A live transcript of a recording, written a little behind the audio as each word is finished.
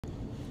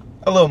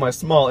Hello, my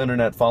small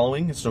internet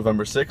following. It's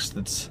November 6th.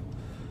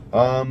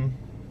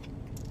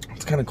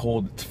 It's kind of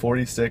cold. It's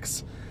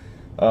 46.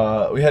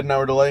 We had an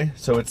hour delay,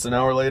 so it's an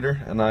hour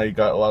later, and I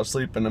got a lot of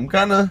sleep, and I'm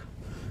kind of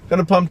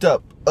pumped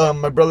up.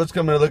 My brother's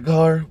coming to the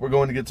car. We're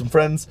going to get some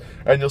friends,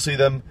 and you'll see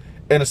them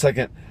in a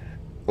second,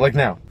 like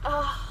now.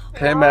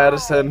 Hey,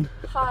 Madison.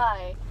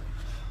 Hi.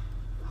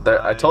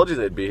 I told you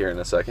they'd be here in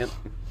a second.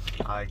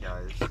 Hi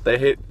guys. They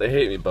hate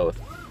me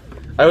both.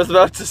 I was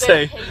about to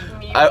say.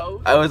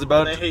 I was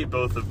about. They hate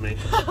both of me.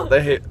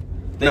 They hate.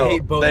 They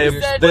hate both.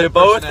 They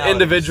both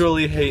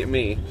individually hate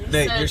me.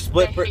 Nate, your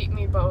split. They hate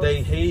me both.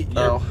 They hate.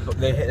 Your,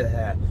 They hate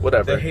that.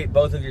 Whatever. They hate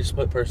both of your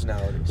split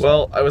personalities.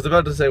 Well, I was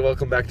about to say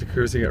welcome back to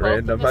Cruising at Both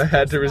Random. of his I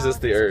had to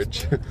resist the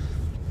urge.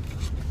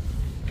 personalities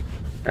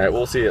All right,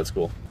 we'll see you at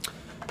school.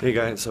 Hey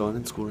guys, so I'm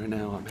in school right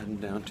now. I'm heading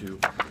down to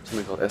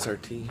something called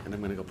SRT, and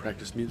I'm gonna go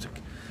practice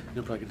music.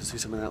 You'll probably get to see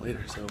some of that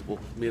later, so we'll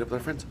meet up with our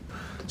friends.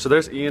 So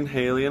there's Ian,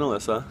 Haley, and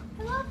Alyssa.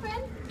 Hello,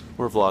 friend.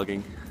 We're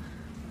vlogging.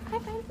 Hi,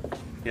 friend.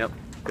 Yep.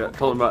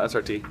 Told them about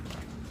SRT.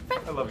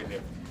 I love you,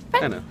 Nate.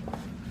 I know.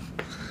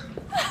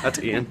 That's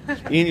Ian.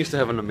 Ian used to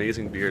have an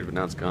amazing beard, but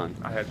now it's gone.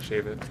 I had to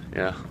shave it.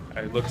 Yeah.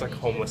 It looks like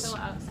homeless. Fill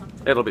out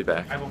something. It'll be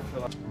back. I will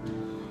fill out.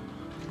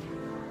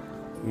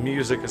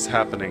 Music is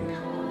happening.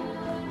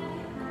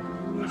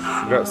 We've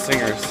got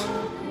singers.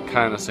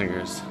 Kind of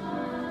singers.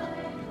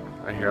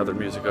 I hear other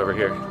music over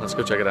here. Let's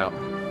go check it out.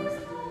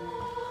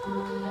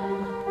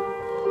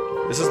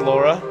 This is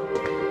Laura,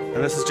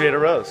 and this is Jada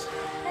Rose.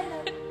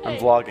 I'm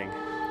vlogging.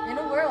 In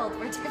a world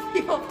where deaf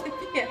people play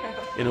piano.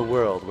 In a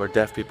world where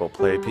deaf people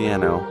play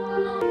piano.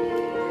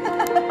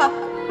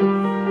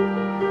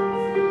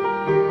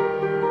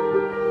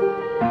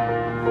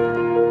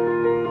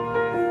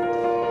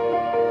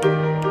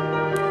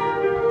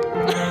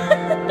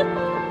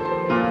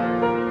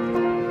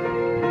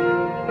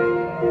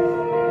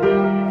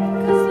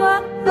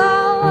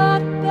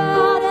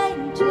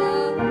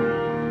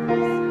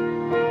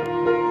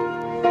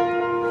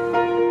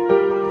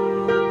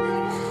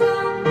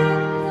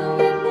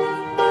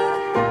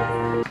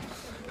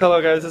 Hello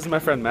guys, this is my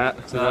friend Matt.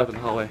 He's up in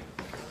the hallway.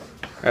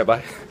 Alright,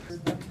 bye.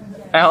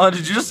 Alan,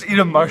 did you just eat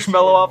a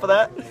marshmallow off of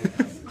that?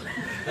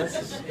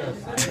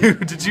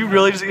 Dude, did you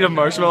really just eat a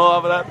marshmallow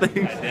off of that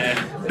thing?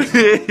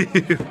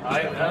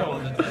 I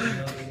know.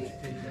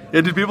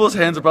 Yeah, dude, people's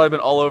hands have probably been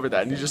all over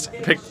that, and you just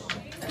picked.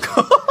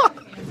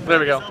 There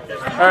we go.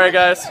 Alright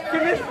guys,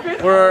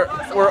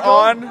 we're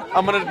on.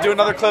 I'm gonna do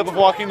another clip of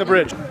walking the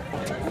bridge.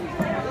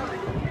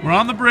 We're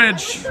on the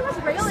bridge.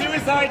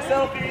 Suicide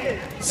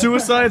selfie.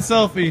 Suicide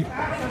selfie.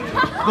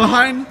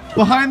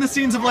 Behind the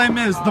scenes of Les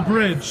Mis, the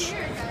bridge.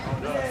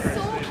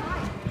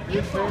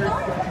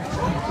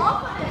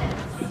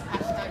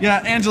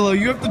 Yeah, Angelo,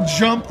 you have to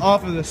jump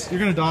off of this. You're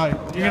gonna die.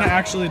 You're gonna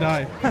actually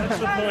die. That's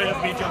the point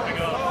of me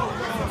jumping off.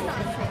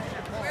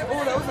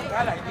 Oh, that was a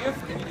bad idea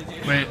for me to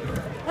do. Wait.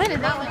 Why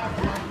did that one?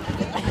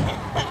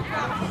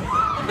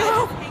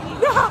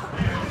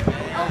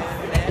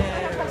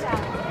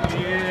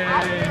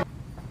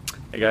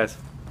 Hey guys.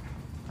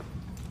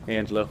 Hey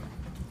Angelo.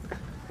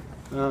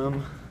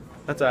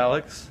 That's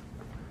Alex.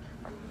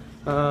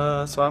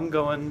 So I'm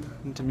going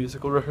into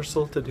musical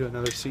rehearsal to do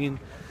another scene.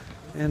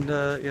 And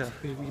yeah,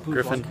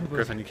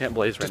 Griffin, you can't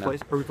blaze right now.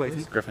 Are we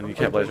blazing? Griffin, you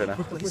can't blaze right now.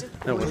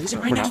 No, we're Blazing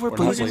not. right now. We're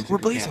blazing. blazing. We're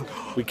blazing.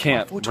 We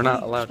can't. We're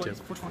not allowed to.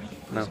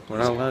 No, we're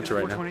not allowed to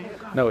right now.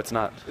 No, it's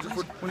not.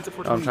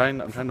 I'm trying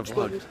to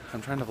vlog.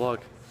 I'm trying to vlog.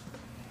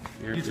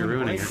 You're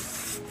ruining it.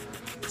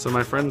 So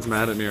my friend's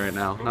mad at me right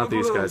now. Not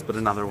these guys, but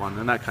another one,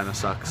 and that kind of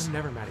sucks. I'm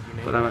never mad at you,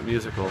 Nate. But I'm at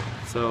musical,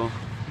 so.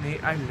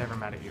 Nate, I'm never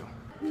mad at you.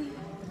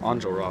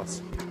 Angel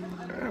Ross.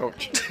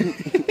 Ouch.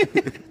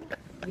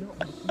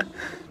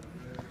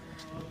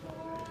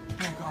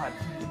 Oh God.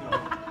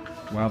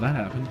 Wow, that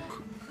happened.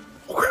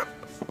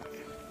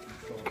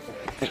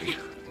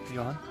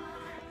 You on?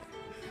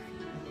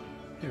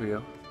 Here we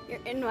go. You're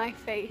in my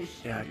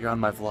face. Yeah, you're on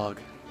my vlog.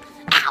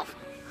 Ow!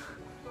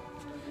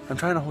 I'm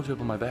trying to hold you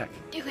up on my back.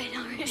 Do it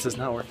already. This is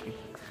not working.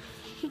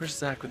 Where's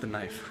Zach with the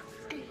knife?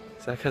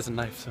 Zach has a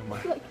knife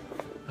somewhere.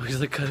 Oh,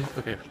 he's like cutting.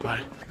 Okay,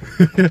 bye.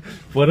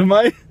 What am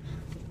I?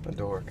 A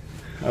dork.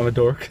 I'm a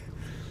dork.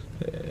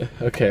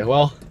 Okay,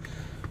 well,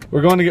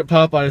 we're going to get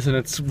Popeyes, and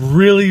it's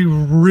really,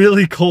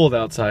 really cold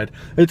outside.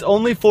 It's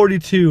only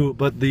 42,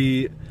 but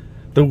the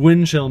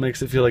wind chill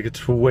makes it feel like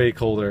it's way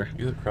colder.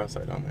 You look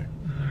cross-eyed on there.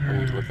 I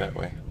need to look that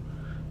way.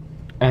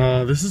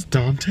 This is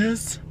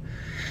Dantes,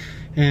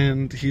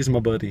 and he's my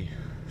buddy.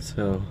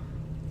 So.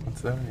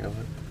 What's that on your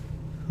lip?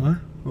 What?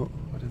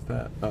 What is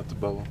that? Oh, it's a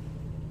bubble.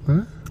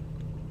 Huh?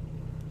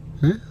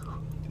 Huh?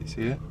 Do you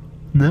see it?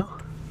 No.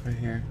 Right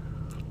here.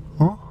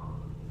 Huh?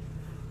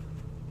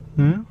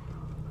 Hmm?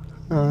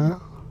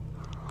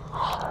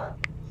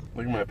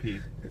 Look at my pee.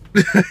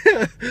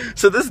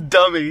 So this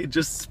dummy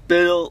just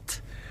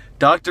spilled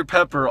Dr.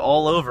 Pepper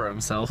all over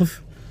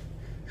himself.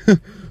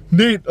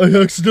 Nate, I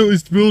accidentally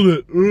spilled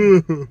it.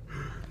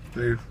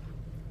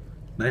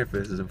 Now your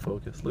face is in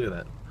focus. Look at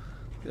that.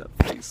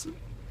 Yeah, face.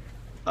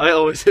 I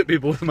always hit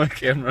people with my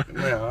camera.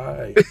 My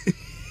eye.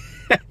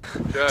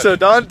 So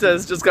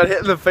Dantes just got hit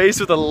in the face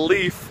with a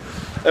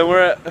leaf, and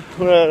we're at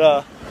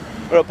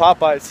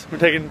Popeyes.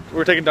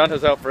 We're taking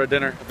Dantes out for a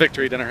dinner, a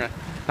victory dinner.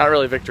 Not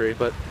really victory,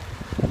 but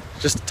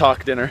just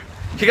talk dinner.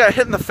 He got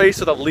hit in the face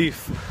with a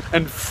leaf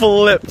and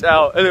flipped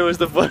out, and it was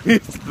the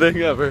funniest thing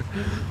ever.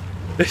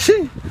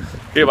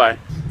 Okay, bye.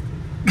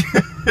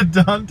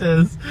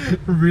 Dantes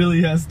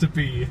really has to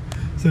pee,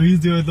 so he's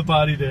doing the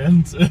potty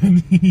dance,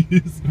 and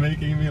he's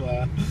making me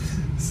laugh.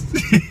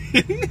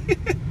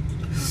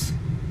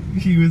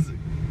 He was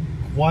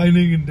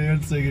whining and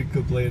dancing and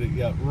complaining.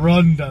 Yeah,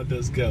 run,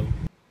 Dantes, go.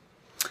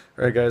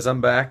 Alright guys,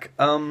 I'm back.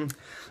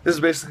 This is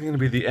basically going to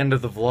be the end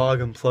of the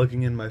vlog. I'm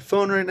plugging in my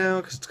phone right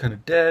now because it's kind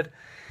of dead.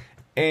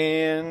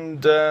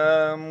 And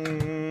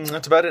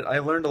that's about it. I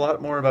learned a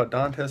lot more about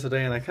Dantes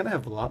today, and I kind of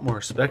have a lot more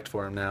respect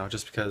for him now,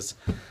 just because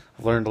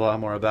I've learned a lot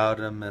more about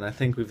him, and I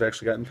think we've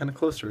actually gotten kind of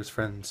closer as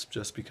friends,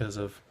 just because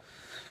of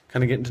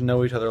kind of getting to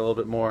know each other a little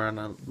bit more on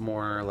a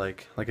more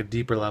like a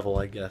deeper level,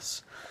 I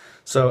guess.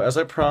 So as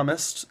I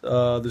promised,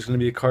 there's going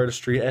to be a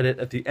cardistry edit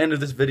at the end of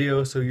this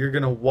video, so you're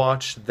going to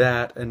watch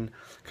that and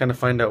kind of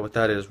find out what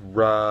that is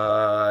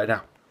right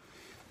now.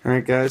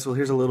 Alright guys, well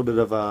here's a little bit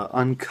of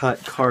uncut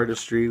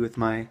cardistry with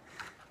my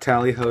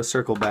Tally-Ho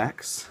circle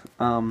backs.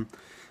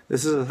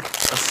 This is a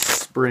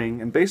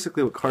spring, and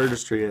basically what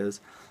cardistry is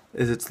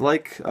it's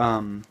like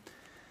a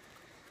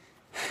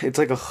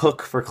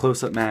hook for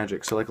close-up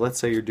magic. So like let's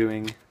say you're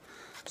doing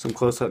some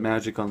close-up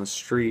magic on the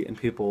street, and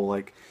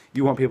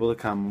you want people to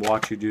come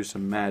watch you do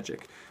some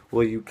magic.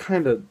 Well, you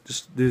kind of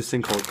just do this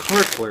thing called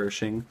card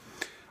flourishing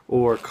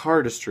or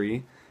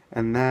cardistry,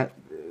 and that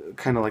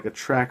kind of like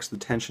attracts the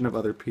attention of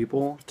other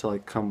people to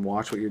like come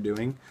watch what you're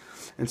doing.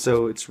 And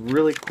so it's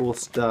really cool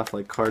stuff,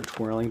 like card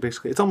twirling.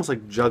 Basically, it's almost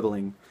like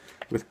juggling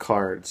with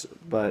cards,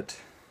 but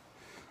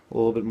a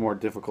little bit more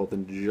difficult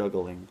than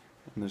juggling.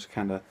 And there's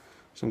kind of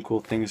some cool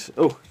things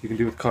you can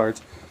do with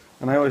cards.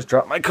 And I always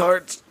drop my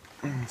cards.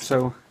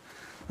 So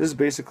this is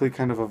basically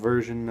kind of a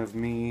version of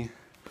me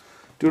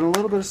doing a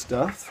little bit of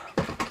stuff,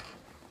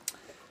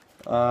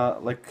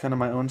 like kind of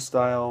my own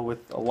style,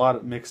 with a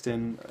lot mixed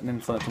in an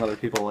influence from other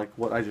people. Like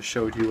what I just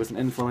showed you was an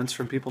influence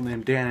from people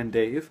named Dan and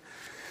Dave.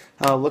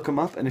 Look them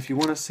up, and if you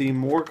want to see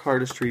more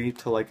cardistry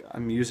to like a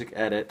music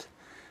edit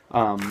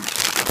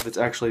that's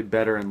actually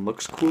better and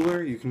looks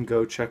cooler, you can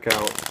go check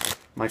out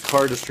my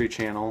cardistry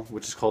channel,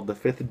 which is called The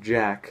Fifth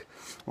Jack,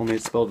 only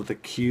it's spelled with a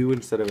Q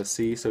instead of a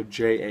C, so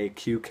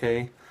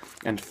J-A-Q-K,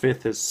 and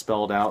fifth is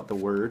spelled out, the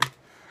word.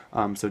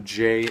 So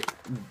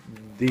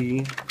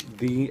the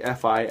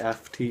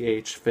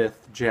F-I-F-T-H,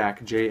 Fifth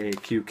Jack,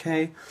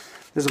 J-A-Q-K.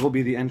 This will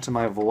be the end to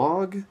my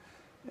vlog.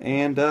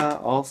 And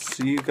I'll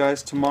see you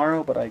guys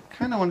tomorrow, but I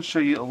kind of want to show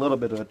you a little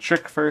bit of a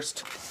trick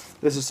first.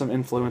 This is some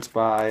influence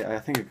by, I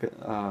think,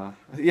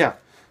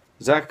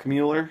 Zach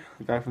Mueller,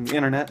 a guy from the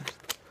internet.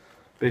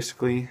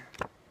 Basically,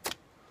 a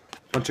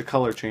bunch of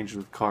color changes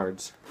with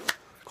cards,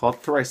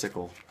 called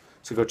Tricycle.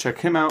 So go check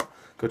him out,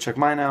 go check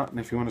mine out, and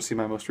if you want to see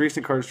my most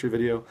recent cardistry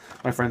video,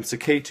 my friend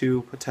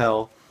Saketu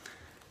Patel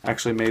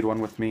actually made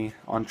one with me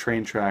on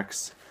train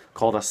tracks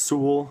called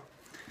Asul.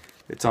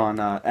 It's on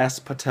S.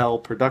 Patel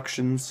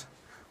Productions.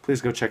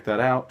 Please go check that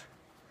out.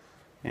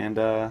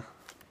 And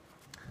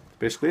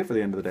basically it for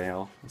the end of the day.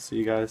 I'll see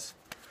you guys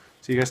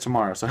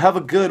tomorrow. So have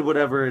a good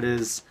whatever it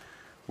is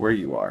where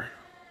you are.